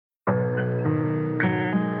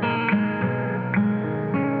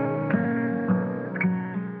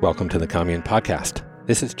Welcome to the Commune Podcast.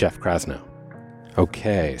 This is Jeff Krasno.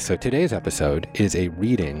 Okay, so today's episode is a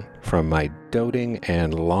reading from my doting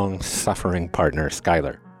and long-suffering partner,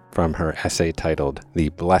 Skylar, from her essay titled The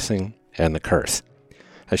Blessing and the Curse.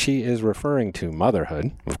 She is referring to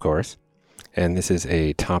motherhood, of course, and this is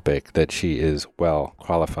a topic that she is well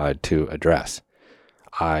qualified to address.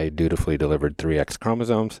 I dutifully delivered 3 X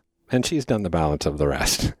chromosomes, and she's done the balance of the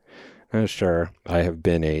rest. Sure, I have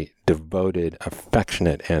been a devoted,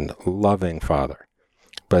 affectionate, and loving father,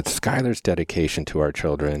 but Skylar's dedication to our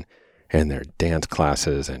children and their dance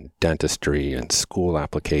classes and dentistry and school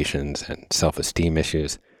applications and self-esteem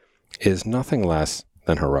issues is nothing less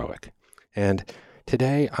than heroic. And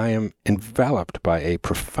today I am enveloped by a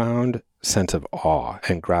profound sense of awe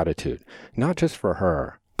and gratitude, not just for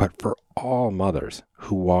her, but for all mothers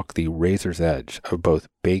who walk the razor's edge of both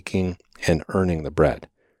baking and earning the bread,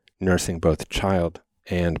 nursing both child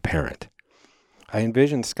and parent. I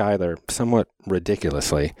envision Skylar somewhat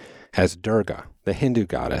ridiculously as Durga, the Hindu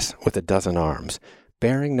goddess with a dozen arms,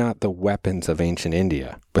 bearing not the weapons of ancient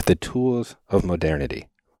India, but the tools of modernity: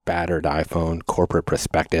 battered iPhone, corporate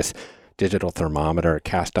prospectus, digital thermometer,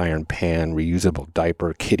 cast iron pan, reusable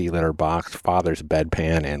diaper, kitty litter box, father's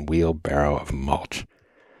bedpan, and wheelbarrow of mulch.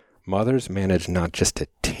 Mothers manage not just to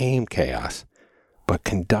tame chaos, but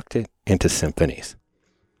conduct it into symphonies.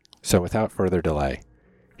 So without further delay,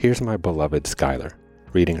 here's my beloved Skylar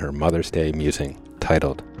reading her Mother's Day musing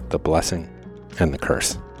titled The Blessing and the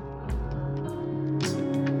Curse.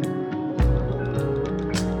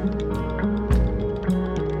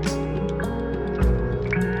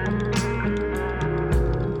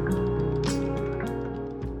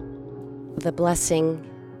 The Blessing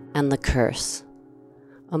and the Curse.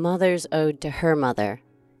 A Mother's Ode to Her Mother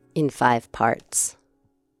in 5 parts.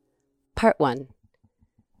 Part 1.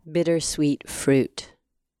 Bittersweet Fruit.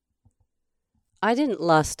 I didn't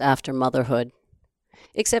lust after motherhood,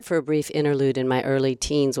 except for a brief interlude in my early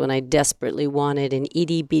teens when I desperately wanted an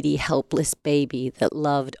itty-bitty helpless baby that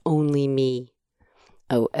loved only me.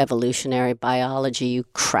 Oh, evolutionary biology, you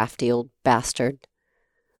crafty old bastard.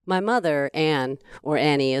 My mother, Anne, or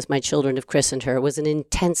Annie as my children have christened her, was an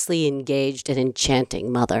intensely engaged and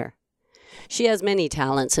enchanting mother. She has many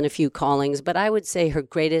talents and a few callings, but I would say her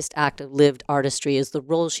greatest act of lived artistry is the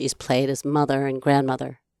role she's played as mother and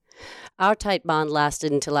grandmother. Our tight bond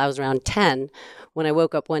lasted until I was around 10, when I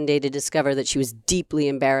woke up one day to discover that she was deeply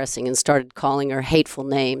embarrassing and started calling her hateful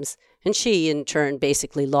names, and she, in turn,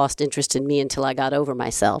 basically lost interest in me until I got over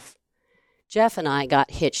myself. Jeff and I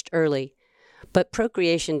got hitched early, but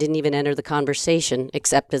procreation didn't even enter the conversation,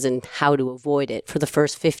 except as in how to avoid it, for the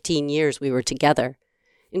first 15 years we were together.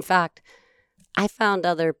 In fact, I found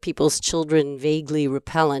other people's children vaguely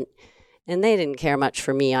repellent, and they didn't care much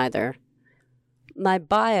for me either. My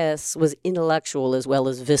bias was intellectual as well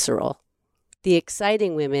as visceral. The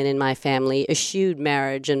exciting women in my family eschewed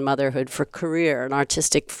marriage and motherhood for career and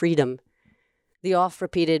artistic freedom. The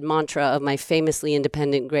oft-repeated mantra of my famously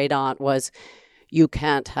independent great-aunt was, "You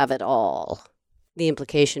can't have it all." The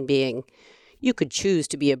implication being, you could choose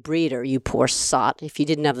to be a breeder, you poor sot, if you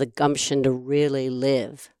didn't have the gumption to really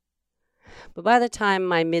live. But by the time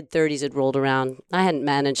my mid-30s had rolled around, I hadn't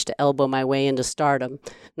managed to elbow my way into stardom,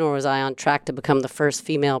 nor was I on track to become the first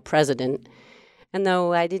female president. And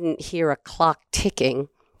though I didn't hear a clock ticking,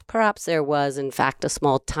 perhaps there was, in fact, a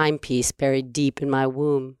small timepiece buried deep in my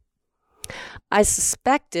womb. I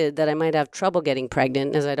suspected that I might have trouble getting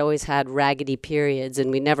pregnant, as I'd always had raggedy periods, and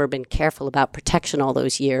we'd never been careful about protection all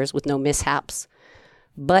those years with no mishaps.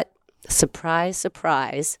 But, surprise,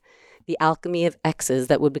 surprise, the alchemy of X's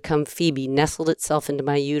that would become Phoebe nestled itself into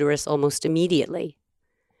my uterus almost immediately.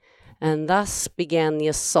 And thus began the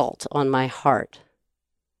assault on my heart.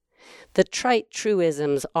 The trite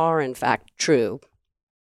truisms are, in fact, true.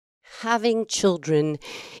 Having children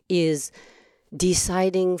is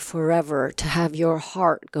deciding forever to have your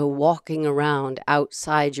heart go walking around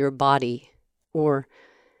outside your body, or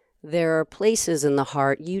there are places in the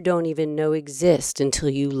heart you don't even know exist until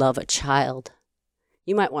you love a child.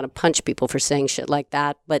 You might want to punch people for saying shit like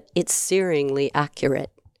that, but it's searingly accurate.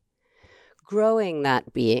 Growing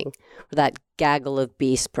that being, or that gaggle of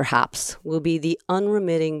beasts perhaps, will be the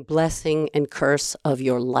unremitting blessing and curse of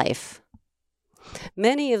your life.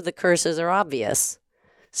 Many of the curses are obvious.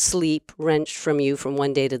 Sleep wrenched from you from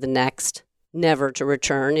one day to the next, never to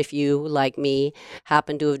return if you, like me,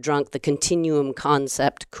 happen to have drunk the continuum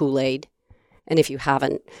concept Kool-Aid. And if you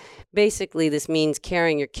haven't, basically this means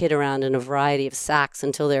carrying your kid around in a variety of sacks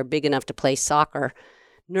until they're big enough to play soccer,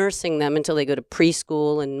 nursing them until they go to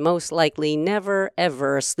preschool, and most likely never,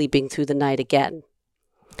 ever sleeping through the night again.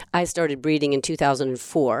 I started breeding in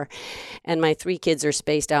 2004, and my 3 kids are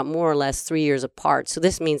spaced out more or less 3 years apart, so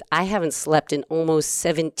this means I haven't slept in almost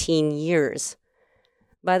 17 years.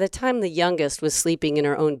 By the time the youngest was sleeping in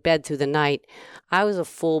her own bed through the night, I was a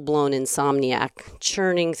full-blown insomniac,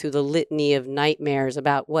 churning through the litany of nightmares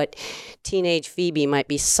about what teenage Phoebe might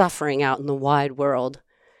be suffering out in the wide world.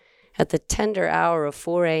 At the tender hour of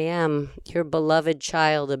 4 a.m., your beloved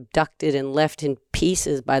child abducted and left in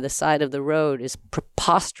pieces by the side of the road is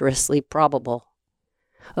preposterously probable.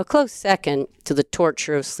 A close second to the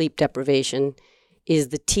torture of sleep deprivation is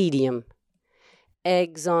the tedium.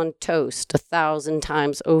 Eggs on toast 1,000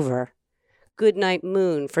 times over. Goodnight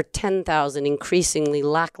moon for 10,000 increasingly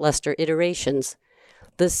lackluster iterations.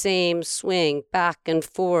 The same swing back and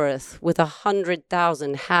forth with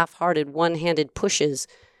 100,000 half-hearted one-handed pushes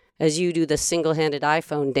as you do the single-handed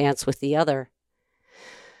iPhone dance with the other.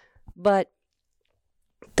 But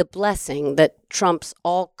the blessing that trumps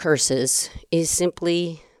all curses is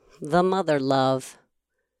simply the mother love.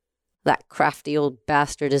 That crafty old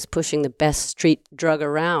bastard is pushing the best street drug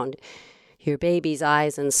around. Your baby's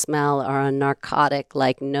eyes and smell are a narcotic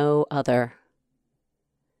like no other.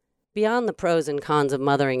 Beyond the pros and cons of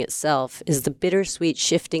mothering itself is the bittersweet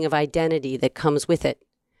shifting of identity that comes with it.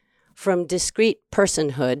 From discrete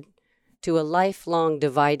personhood to a lifelong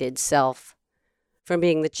divided self. From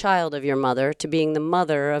being the child of your mother to being the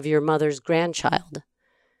mother of your mother's grandchild.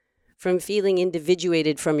 From feeling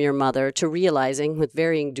individuated from your mother to realizing, with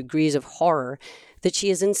varying degrees of horror, that she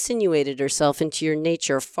has insinuated herself into your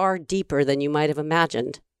nature far deeper than you might have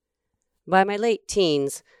imagined. By my late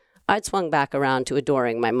teens, I'd swung back around to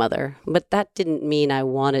adoring my mother, but that didn't mean I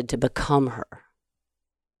wanted to become her.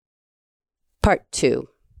 Part 2.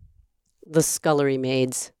 The Scullery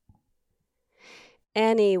Maids.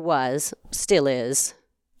 Annie was, still is,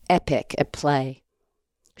 epic at play.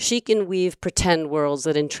 She can weave pretend worlds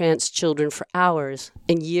that entrance children for hours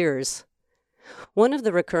and years. One of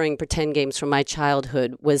the recurring pretend games from my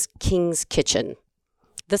childhood was King's Kitchen.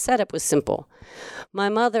 The setup was simple. My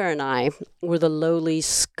mother and I were the lowly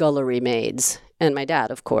scullery maids, and my dad,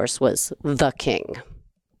 of course, was the king.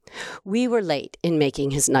 We were late in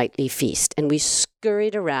making his nightly feast, and we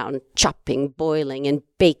scurried around, chopping, boiling, and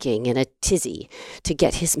baking in a tizzy to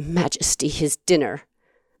get His Majesty his dinner.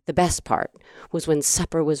 The best part was when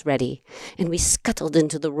supper was ready, and we scuttled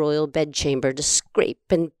into the royal bedchamber to scrape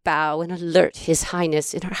and bow and alert His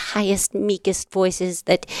Highness in our highest, meekest voices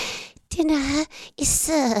that dinner is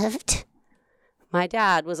served. My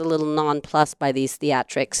dad was a little nonplussed by these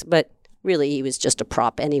theatrics, but really he was just a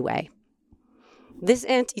prop anyway. This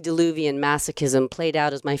antediluvian masochism played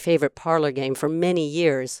out as my favorite parlor game for many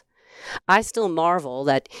years. I still marvel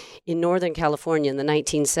that in Northern California in the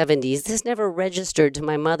 1970s, this never registered to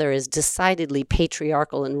my mother as decidedly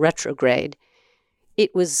patriarchal and retrograde.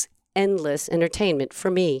 It was endless entertainment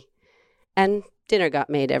for me, and dinner got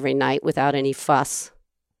made every night without any fuss.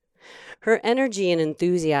 Her energy and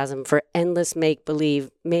enthusiasm for endless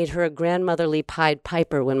make-believe made her a grandmotherly Pied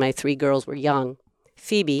Piper when my 3 girls were young.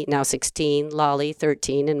 Phoebe, now 16, Lolly,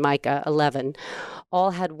 13, and Micah, 11,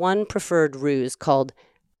 all had one preferred ruse called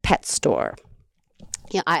Pet Store.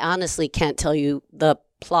 Yeah, I honestly can't tell you the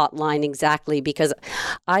plot line exactly because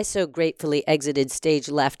I so gratefully exited stage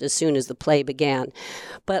left as soon as the play began.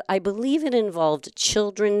 But I believe it involved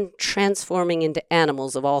children transforming into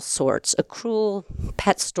animals of all sorts, a cruel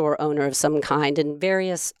pet store owner of some kind, and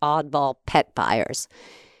various oddball pet buyers.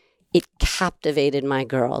 It captivated my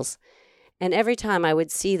girls. And every time I would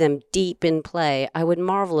see them deep in play, I would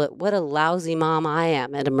marvel at what a lousy mom I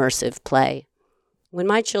am at immersive play. When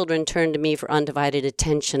my children turn to me for undivided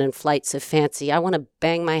attention and flights of fancy, I want to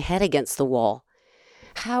bang my head against the wall.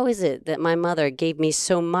 How is it that my mother gave me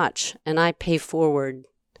so much and I pay forward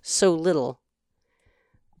so little?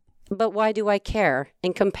 But why do I care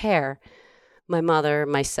and compare? My mother,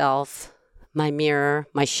 myself, my mirror,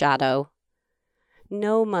 my shadow.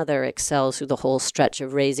 No mother excels through the whole stretch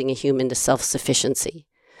of raising a human to self-sufficiency.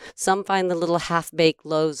 Some find the little half-baked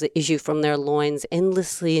loaves that issue from their loins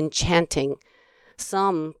endlessly enchanting.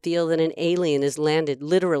 Some feel that an alien has landed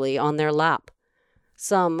literally on their lap.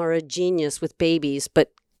 Some are a genius with babies,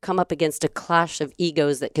 but come up against a clash of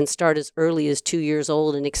egos that can start as early as 2 years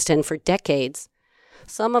old and extend for decades.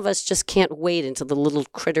 Some of us just can't wait until the little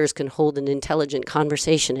critters can hold an intelligent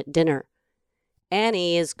conversation at dinner.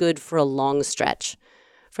 Annie is good for a long stretch,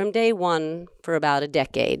 from day one for about a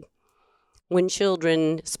decade. When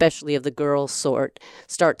children, especially of the girl sort,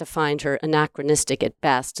 start to find her anachronistic at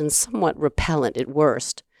best and somewhat repellent at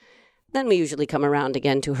worst, then we usually come around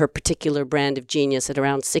again to her particular brand of genius at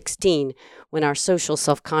around 16, when our social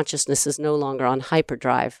self-consciousness is no longer on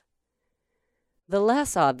hyperdrive. The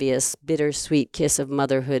less obvious, bittersweet kiss of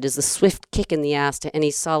motherhood is the swift kick in the ass to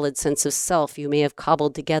any solid sense of self you may have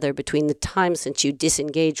cobbled together between the time since you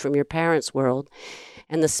disengaged from your parents' world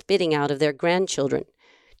and the spitting out of their grandchildren.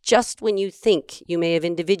 Just when you think you may have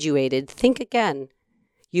individuated, think again.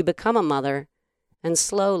 You become a mother, and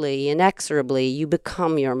slowly, inexorably, you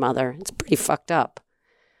become your mother. It's pretty fucked up.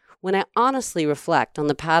 When I honestly reflect on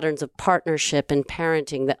the patterns of partnership and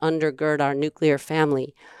parenting that undergird our nuclear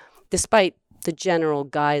family, despite the general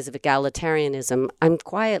guise of egalitarianism, I'm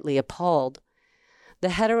quietly appalled. The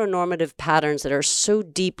heteronormative patterns that are so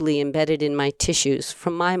deeply embedded in my tissues,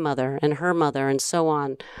 from my mother and her mother and so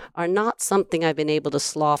on, are not something I've been able to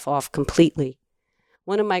slough off completely.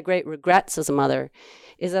 One of my great regrets as a mother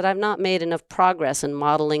is that I've not made enough progress in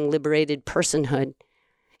modeling liberated personhood.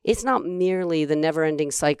 It's not merely the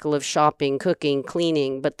never-ending cycle of shopping, cooking,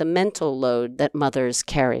 cleaning, but the mental load that mothers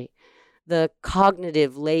carry. The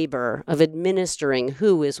cognitive labor of administering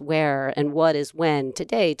who is where and what is when,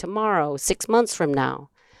 today, tomorrow, 6 months from now.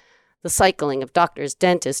 The cycling of doctors,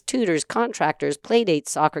 dentists, tutors, contractors, playdates,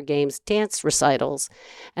 soccer games, dance recitals,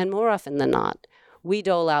 and more often than not, we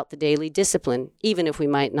dole out the daily discipline, even if we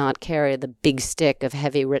might not carry the big stick of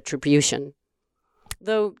heavy retribution.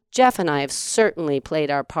 Though Jeff and I have certainly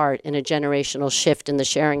played our part in a generational shift in the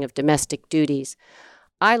sharing of domestic duties,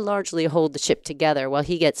 I largely hold the ship together while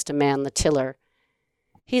he gets to man the tiller.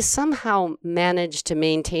 He's somehow managed to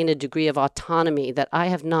maintain a degree of autonomy that I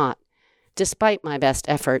have not, despite my best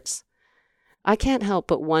efforts. I can't help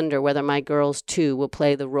but wonder whether my girls, too, will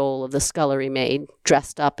play the role of the scullery maid,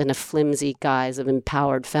 dressed up in a flimsy guise of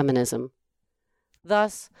empowered feminism.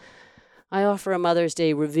 Thus, I offer a Mother's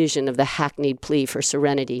Day revision of the hackneyed plea for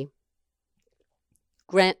serenity.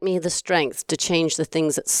 Grant me the strength to change the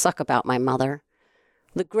things that suck about my mother,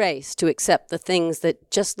 the grace to accept the things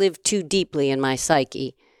that just live too deeply in my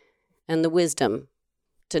psyche, and the wisdom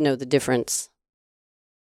to know the difference.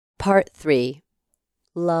 Part 3.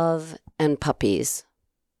 Love and Puppies.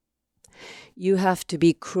 You have to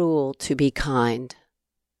be cruel to be kind.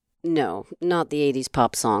 No, not the 80s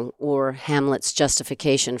pop song, or Hamlet's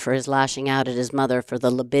justification for his lashing out at his mother for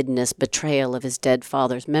the libidinous betrayal of his dead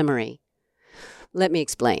father's memory. Let me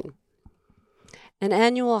explain. An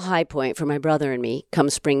annual high point for my brother and me,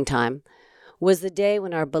 come springtime, was the day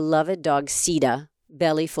when our beloved dog Sita,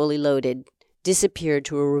 belly fully loaded, disappeared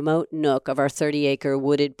to a remote nook of our 30-acre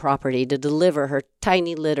wooded property to deliver her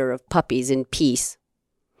tiny litter of puppies in peace.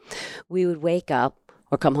 We would wake up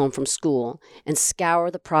or come home from school and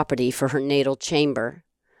scour the property for her natal chamber.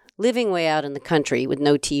 Living way out in the country with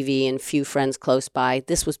no TV and few friends close by,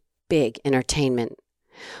 this was big entertainment.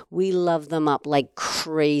 We loved them up like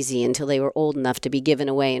crazy until they were old enough to be given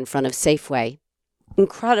away in front of Safeway.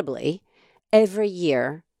 Incredibly, every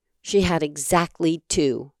year she had exactly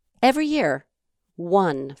 2. Every year.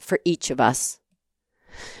 1 for each of us.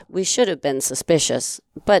 We should have been suspicious,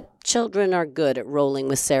 but children are good at rolling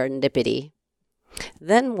with serendipity.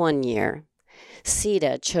 Then one year,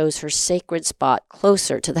 Sita chose her sacred spot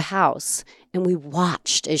closer to the house, and we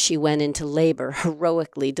watched as she went into labor,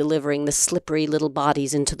 heroically delivering the slippery little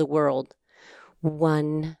bodies into the world.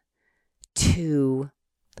 1, 2,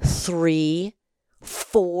 3,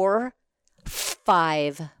 4,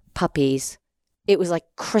 5 puppies. It was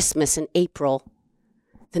like Christmas in April.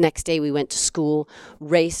 The next day we went to school,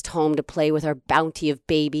 raced home to play with our bounty of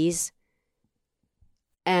babies,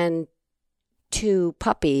 and 2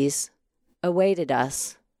 puppies awaited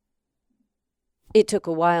us. It took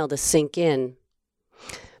a while to sink in,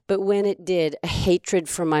 but when it did, a hatred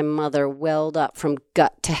for my mother welled up from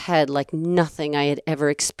gut to head like nothing I had ever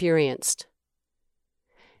experienced.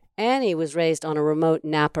 Annie was raised on a remote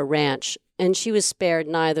Napa ranch, and she was spared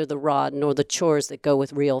neither the rod nor the chores that go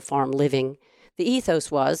with real farm living. The ethos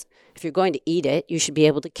was, if you're going to eat it, you should be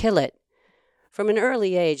able to kill it. From an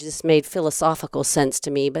early age, this made philosophical sense to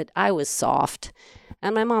me, but I was soft,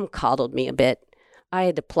 and my mom coddled me a bit. I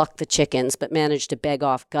had to pluck the chickens, but managed to beg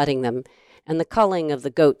off gutting them, and the culling of the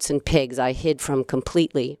goats and pigs I hid from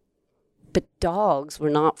completely. But dogs were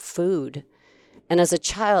not food, and as a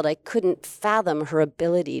child I couldn't fathom her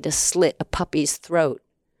ability to slit a puppy's throat.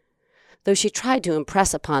 Though she tried to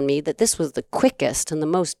impress upon me that this was the quickest and the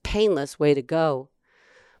most painless way to go.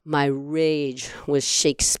 My rage was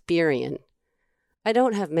Shakespearean. I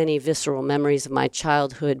don't have many visceral memories of my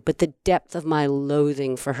childhood, but the depth of my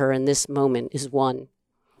loathing for her in this moment is one.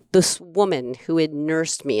 This woman who had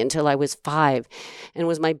nursed me until I was 5 and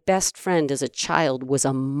was my best friend as a child was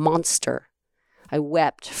a monster. I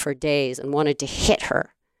wept for days and wanted to hit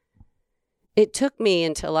her. It took me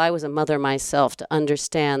until I was a mother myself to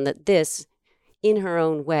understand that this, in her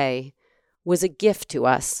own way, was a gift to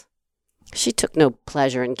us. She took no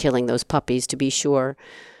pleasure in killing those puppies, to be sure,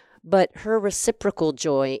 but her reciprocal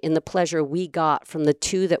joy in the pleasure we got from the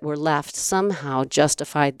two that were left somehow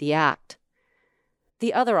justified the act.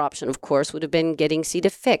 The other option, of course, would have been getting Sita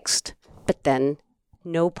fixed, but then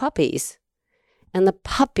no puppies. And the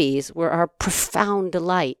puppies were our profound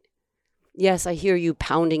delight. Yes, I hear you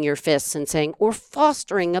pounding your fists and saying, or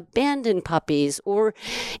fostering abandoned puppies, or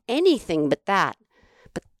anything but that.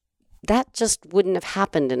 But that just wouldn't have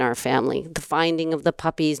happened in our family. The finding of the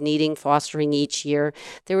puppies needing fostering each year.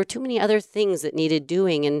 There were too many other things that needed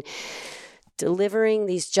doing, and delivering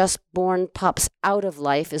these just-born pups out of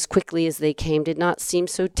life as quickly as they came did not seem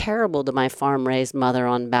so terrible to my farm-raised mother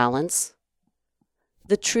on balance.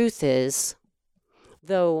 The truth is,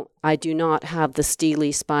 though I do not have the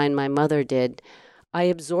steely spine my mother did, I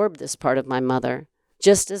absorbed this part of my mother,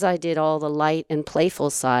 just as I did all the light and playful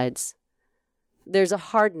sides. There's a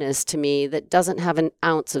hardness to me that doesn't have an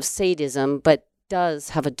ounce of sadism, but does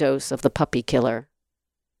have a dose of the puppy killer.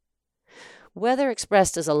 Whether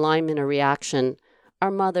expressed as alignment or reaction,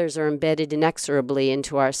 our mothers are embedded inexorably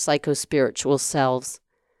into our psychospiritual selves.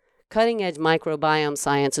 Cutting-edge microbiome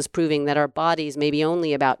science is proving that our bodies may be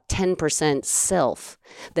only about 10% self,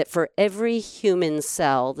 that for every human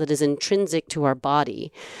cell that is intrinsic to our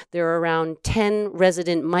body, there are around 10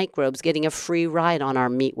 resident microbes getting a free ride on our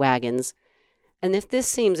meat wagons. And if this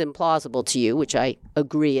seems implausible to you, which I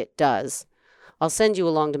agree it does, I'll send you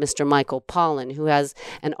along to Mr. Michael Pollan, who has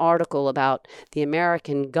an article about the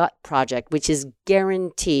American Gut Project, which is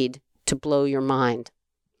guaranteed to blow your mind.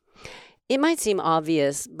 It might seem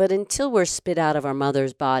obvious, but until we're spit out of our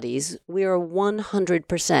mother's bodies, we are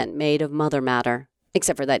 100% made of mother matter,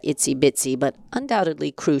 except for that itsy-bitsy but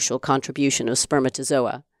undoubtedly crucial contribution of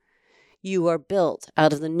spermatozoa. You are built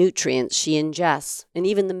out of the nutrients she ingests, and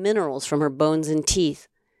even the minerals from her bones and teeth.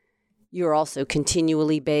 You are also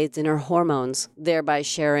continually bathed in her hormones, thereby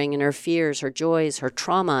sharing in her fears, her joys, her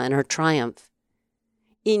trauma, and her triumph.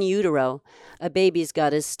 In utero, a baby's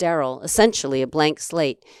gut is sterile, essentially a blank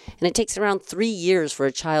slate, and it takes around 3 years for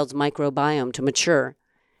a child's microbiome to mature.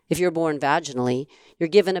 If you're born vaginally, you're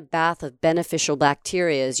given a bath of beneficial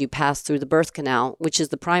bacteria as you pass through the birth canal, which is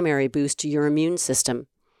the primary boost to your immune system.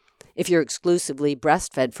 If you're exclusively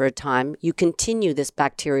breastfed for a time, you continue this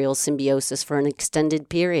bacterial symbiosis for an extended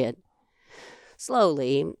period.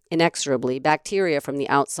 Slowly, inexorably, bacteria from the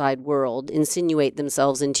outside world insinuate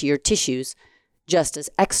themselves into your tissues, just as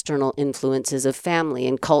external influences of family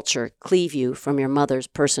and culture cleave you from your mother's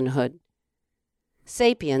personhood.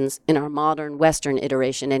 Sapiens, in our modern Western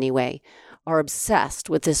iteration anyway, are obsessed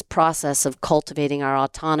with this process of cultivating our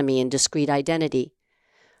autonomy and discrete identity.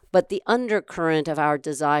 But the undercurrent of our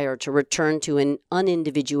desire to return to an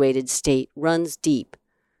unindividuated state runs deep.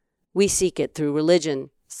 We seek it through religion,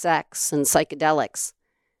 sex, and psychedelics.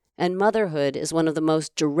 And motherhood is one of the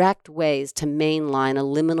most direct ways to mainline a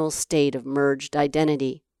liminal state of merged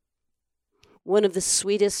identity. One of the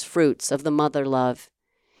sweetest fruits of the mother love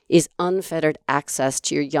is unfettered access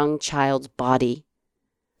to your young child's body.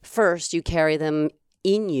 First, you carry them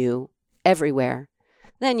in you everywhere.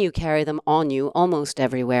 Then you carry them on you almost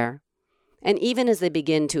everywhere. And even as they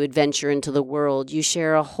begin to adventure into the world, you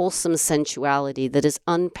share a wholesome sensuality that is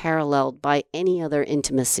unparalleled by any other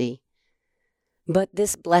intimacy. But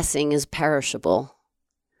this blessing is perishable.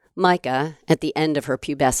 Micah, at the end of her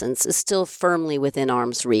pubescence, is still firmly within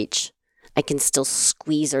arm's reach. I can still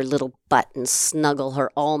squeeze her little butt and snuggle her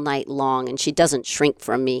all night long, and she doesn't shrink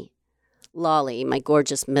from me. Lolly, my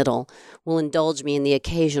gorgeous middle, will indulge me in the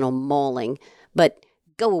occasional mauling, but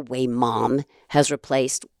 "Go away, Mom," has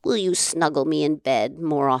replaced "Will you snuggle me in bed"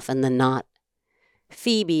 more often than not.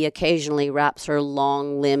 Phoebe occasionally wraps her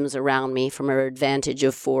long limbs around me from her advantage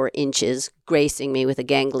of 4 inches, gracing me with a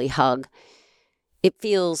gangly hug. It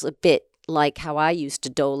feels a bit like how I used to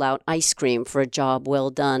dole out ice cream for a job well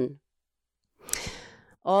done.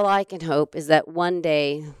 All I can hope is that one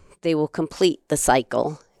day they will complete the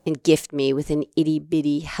cycle and gift me with an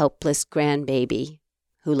itty-bitty, helpless grandbaby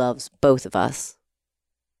who loves both of us.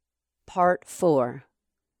 Part 4.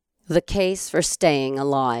 The Case for Staying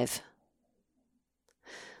Alive.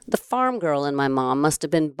 The farm girl and my mom must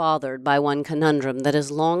have been bothered by one conundrum that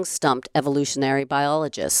has long stumped evolutionary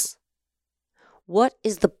biologists. What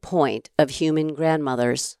is the point of human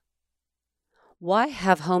grandmothers? Why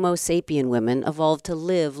have Homo sapien women evolved to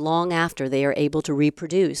live long after they are able to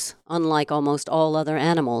reproduce, unlike almost all other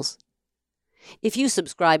animals? If you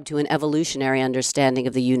subscribe to an evolutionary understanding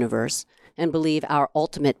of the universe and believe our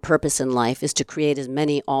ultimate purpose in life is to create as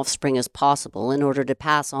many offspring as possible in order to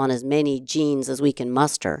pass on as many genes as we can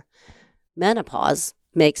muster, menopause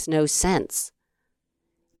makes no sense.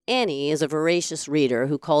 Annie is a voracious reader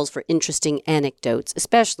who calls for interesting anecdotes,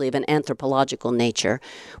 especially of an anthropological nature,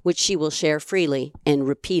 which she will share freely and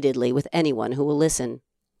repeatedly with anyone who will listen.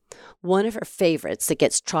 One of her favorites that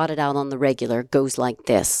gets trotted out on the regular goes like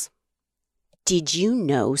this. Did you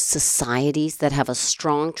know societies that have a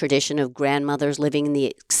strong tradition of grandmothers living in the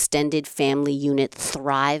extended family unit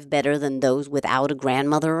thrive better than those without a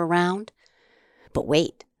grandmother around? But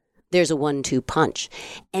wait, there's a 1-2 punch.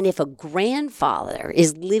 And if a grandfather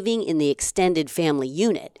is living in the extended family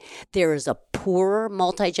unit, there is a poorer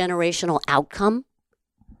multi-generational outcome?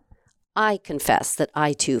 I confess that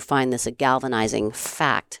I too find this a galvanizing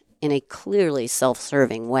fact in a clearly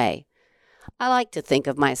self-serving way. I like to think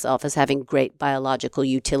of myself as having great biological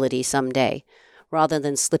utility someday, rather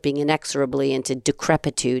than slipping inexorably into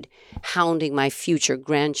decrepitude, hounding my future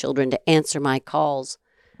grandchildren to answer my calls.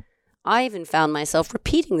 I even found myself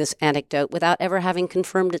repeating this anecdote without ever having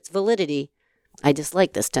confirmed its validity. I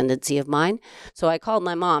dislike this tendency of mine, so I called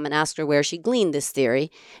my mom and asked her where she gleaned this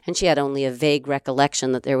theory, and she had only a vague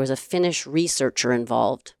recollection that there was a Finnish researcher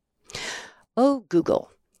involved. Oh,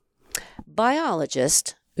 Google.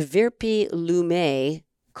 Biologist Virpi Lume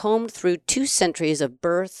combed through 2 centuries of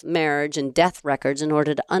birth, marriage, and death records in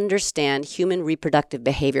order to understand human reproductive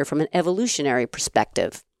behavior from an evolutionary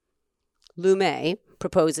perspective. Lume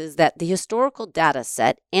proposes that the historical data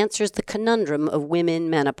set answers the conundrum of women,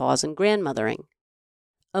 menopause, and grandmothering.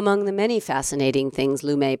 Among the many fascinating things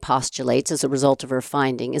Lume postulates as a result of her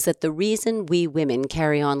finding is that the reason we women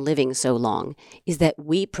carry on living so long is that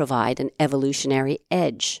we provide an evolutionary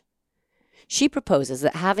edge. She proposes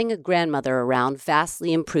that having a grandmother around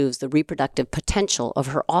vastly improves the reproductive potential of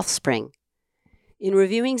her offspring. In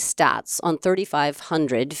reviewing stats on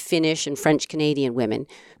 3,500 Finnish and French-Canadian women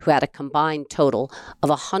who had a combined total of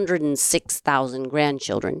 106,000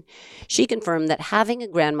 grandchildren, she confirmed that having a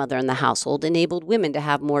grandmother in the household enabled women to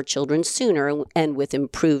have more children sooner and with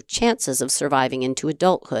improved chances of surviving into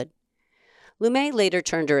adulthood. Lume later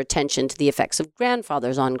turned her attention to the effects of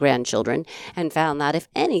grandfathers on grandchildren and found that, if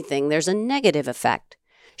anything, there's a negative effect.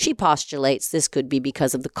 She postulates this could be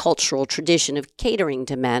because of the cultural tradition of catering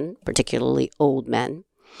to men, particularly old men.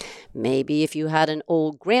 Maybe if you had an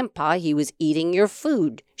old grandpa, he was eating your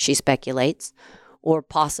food, she speculates. Or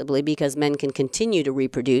possibly because men can continue to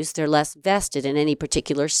reproduce, they're less vested in any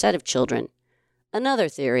particular set of children. Another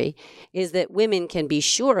theory is that women can be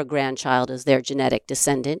sure a grandchild is their genetic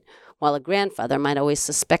descendant, while a grandfather might always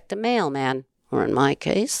suspect a mailman, or in my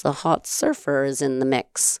case, the hot surfer is in the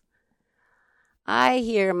mix. I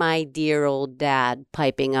hear my dear old dad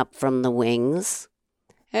piping up from the wings.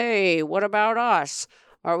 Hey, what about us?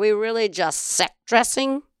 Are we really just set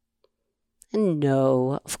dressing? And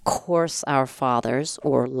no, of course our fathers,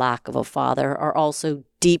 or lack of a father, are also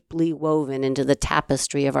deeply woven into the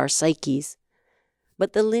tapestry of our psyches.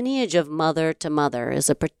 But the lineage of mother to mother is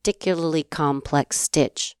a particularly complex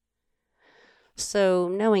stitch. So,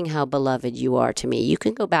 knowing how beloved you are to me, you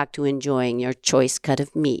can go back to enjoying your choice cut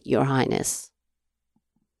of meat, Your Highness.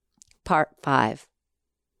 Part 5.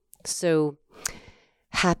 So,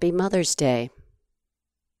 Happy Mother's Day.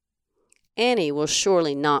 Annie will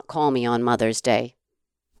surely not call me on Mother's Day,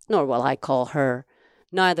 nor will I call her.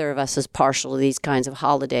 Neither of us is partial to these kinds of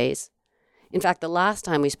holidays. In fact, the last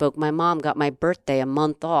time we spoke, my mom got my birthday a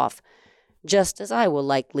month off, just as I will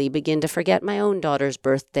likely begin to forget my own daughter's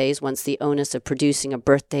birthdays once the onus of producing a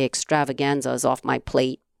birthday extravaganza is off my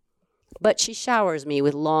plate. But she showers me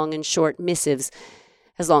with long and short missives,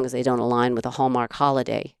 as long as they don't align with a Hallmark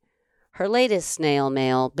holiday. Her latest snail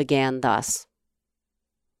mail began thus.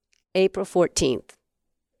 April 14th.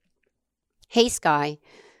 Hey, Sky.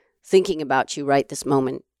 Thinking about you right this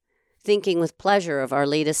moment. Thinking with pleasure of our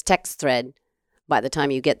latest text thread. By the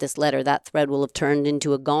time you get this letter, that thread will have turned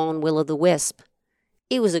into a gone will-o'-the-wisp.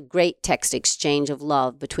 It was a great text exchange of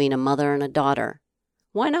love between a mother and a daughter.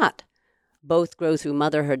 Why not? Both grow through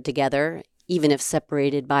motherhood together, even if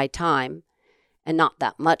separated by time. And not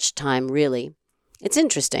that much time, really. It's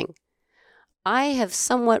interesting. I have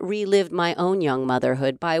somewhat relived my own young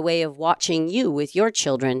motherhood by way of watching you with your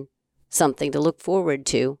children. Something to look forward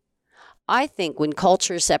to. I think when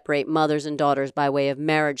cultures separate mothers and daughters by way of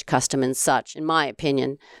marriage custom and such, in my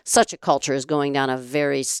opinion, such a culture is going down a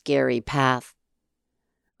very scary path.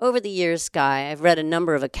 Over the years, Sky, I've read a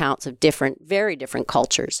number of accounts of very different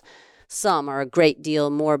cultures. Some are a great deal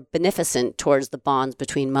more beneficent towards the bonds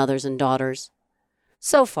between mothers and daughters.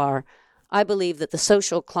 So far, I believe that the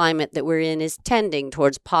social climate that we're in is tending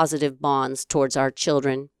towards positive bonds towards our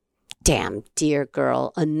children. Damn, dear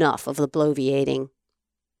girl, enough of the bloviating.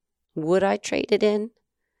 Would I trade it in?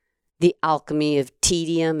 The alchemy of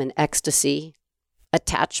tedium and ecstasy,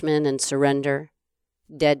 attachment and surrender,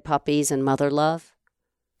 dead puppies and mother love?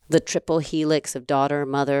 The triple helix of daughter,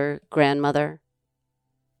 mother, grandmother?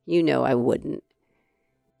 You know I wouldn't.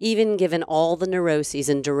 Even given all the neuroses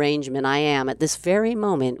and derangement I am at this very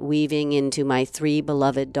moment weaving into my 3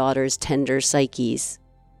 beloved daughters' tender psyches.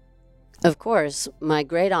 Of course, my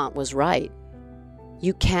great-aunt was right.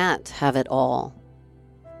 You can't have it all.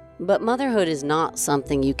 But motherhood is not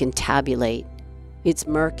something you can tabulate. It's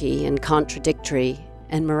murky and contradictory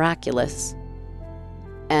and miraculous.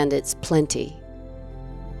 And it's plenty.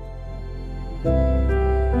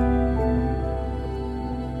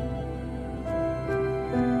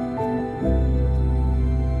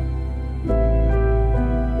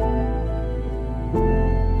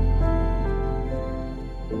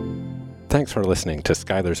 Thanks for listening to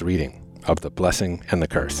Skylar's reading of The Blessing and the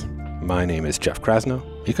Curse. My name is Jeff Krasno.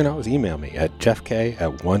 You can always email me at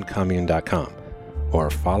jeffk@onecommune.com or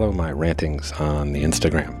follow my rantings on the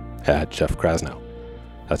Instagram at Jeff Krasno.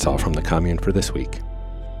 That's all from the Commune for this week.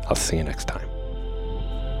 I'll see you next time.